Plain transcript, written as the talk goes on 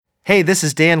Hey, this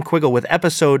is Dan Quiggle with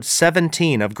episode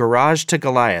 17 of Garage to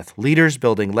Goliath, Leaders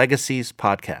Building Legacies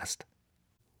podcast.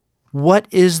 What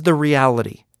is the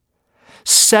reality?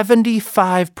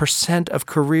 75% of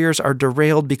careers are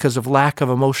derailed because of lack of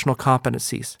emotional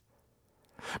competencies.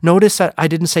 Notice that I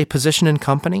didn't say position in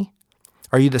company.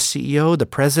 Are you the CEO, the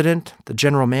president, the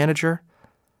general manager?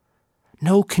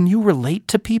 No, can you relate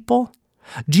to people?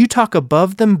 Do you talk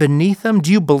above them, beneath them?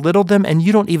 Do you belittle them and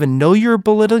you don't even know you're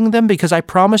belittling them? Because I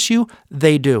promise you,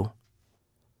 they do.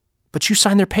 But you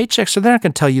sign their paychecks, so they're not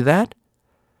going to tell you that.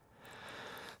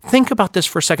 Think about this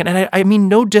for a second, and I mean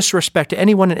no disrespect to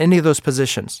anyone in any of those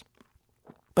positions.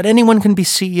 But anyone can be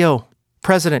CEO,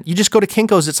 president. You just go to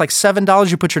Kinko's, it's like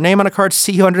 $7, you put your name on a card,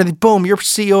 CEO underneath, boom, you're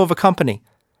CEO of a company.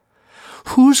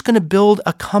 Who's going to build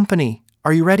a company?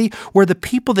 Are you ready? Where the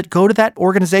people that go to that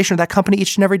organization or that company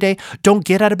each and every day don't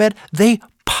get out of bed, they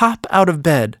pop out of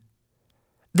bed.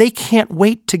 They can't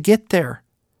wait to get there.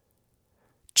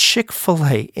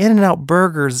 Chick-fil-A, In-N-Out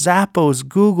Burger, Zappos,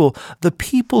 Google, the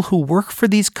people who work for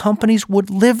these companies would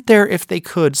live there if they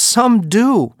could. Some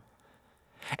do.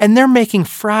 And they're making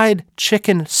fried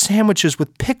chicken sandwiches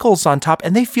with pickles on top,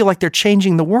 and they feel like they're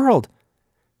changing the world.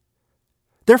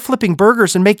 They're flipping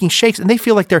burgers and making shakes, and they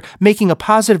feel like they're making a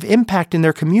positive impact in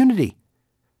their community.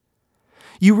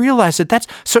 You realize that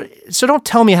so don't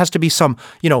tell me it has to be some,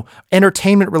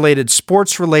 entertainment related,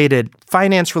 sports related,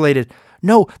 finance related.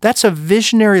 No, that's a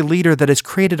visionary leader that has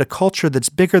created a culture that's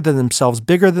bigger than themselves,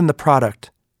 bigger than the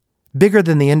product, bigger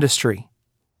than the industry.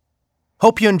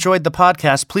 Hope you enjoyed the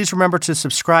podcast. Please remember to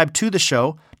subscribe to the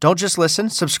show. Don't just listen,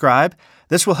 subscribe.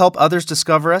 This will help others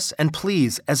discover us. And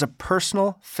please, as a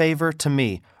personal favor to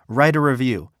me, write a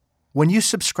review. When you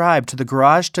subscribe to the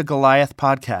Garage to Goliath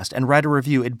podcast and write a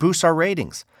review, it boosts our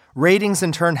ratings. Ratings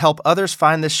in turn help others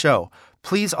find this show.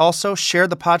 Please also share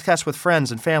the podcast with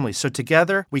friends and family so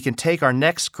together we can take our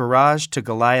next Garage to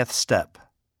Goliath step.